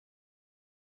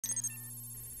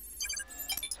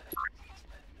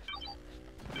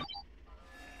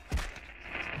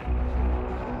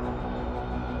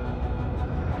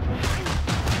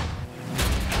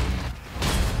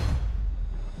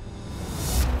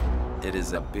It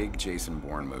is a big Jason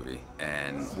Bourne movie,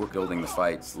 and we're building the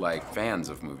fights like fans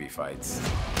of movie fights.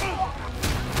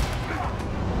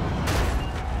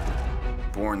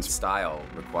 Bourne's style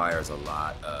requires a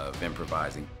lot of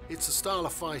improvising. It's a style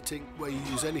of fighting where you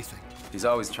use anything. He's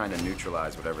always trying to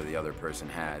neutralize whatever the other person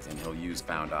has, and he'll use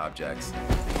found objects.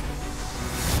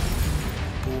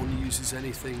 Bourne uses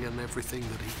anything and everything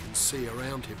that he can see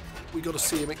around him. We got to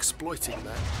see him exploiting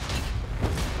that.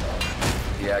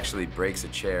 He actually breaks a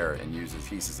chair and uses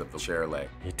pieces of the chair leg.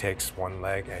 He takes one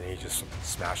leg and he just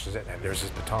smashes it, and there's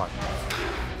his baton.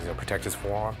 He's gonna protect his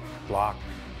forearm, block,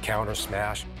 counter,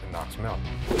 smash, and knocks him out.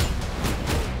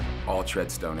 All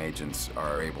Treadstone agents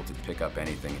are able to pick up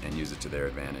anything and use it to their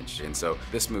advantage. And so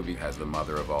this movie has the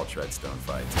mother of all Treadstone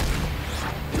fights.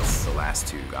 It's the last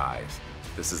two guys.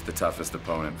 This is the toughest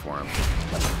opponent for him.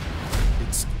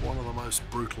 It's one of the most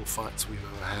brutal fights we've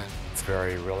ever had. It's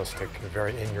very realistic,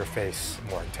 very in-your-face,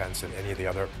 more intense than any of the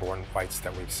other Bourne fights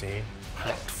that we've seen.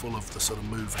 Packed full of the sort of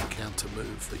move and counter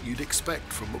move that you'd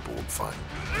expect from a Bourne fight.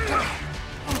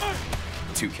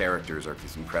 The two characters are at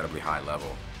this incredibly high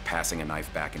level, passing a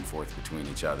knife back and forth between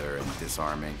each other and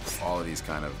disarming. All of these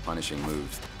kind of punishing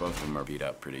moves. Both of them are beat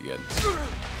up pretty good.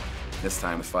 This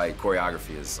time the fight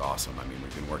choreography is awesome. I mean,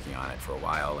 we've been working on it for a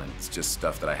while, and it's just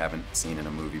stuff that I haven't seen in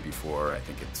a movie before. I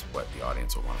think it's what the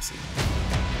audience will want to see.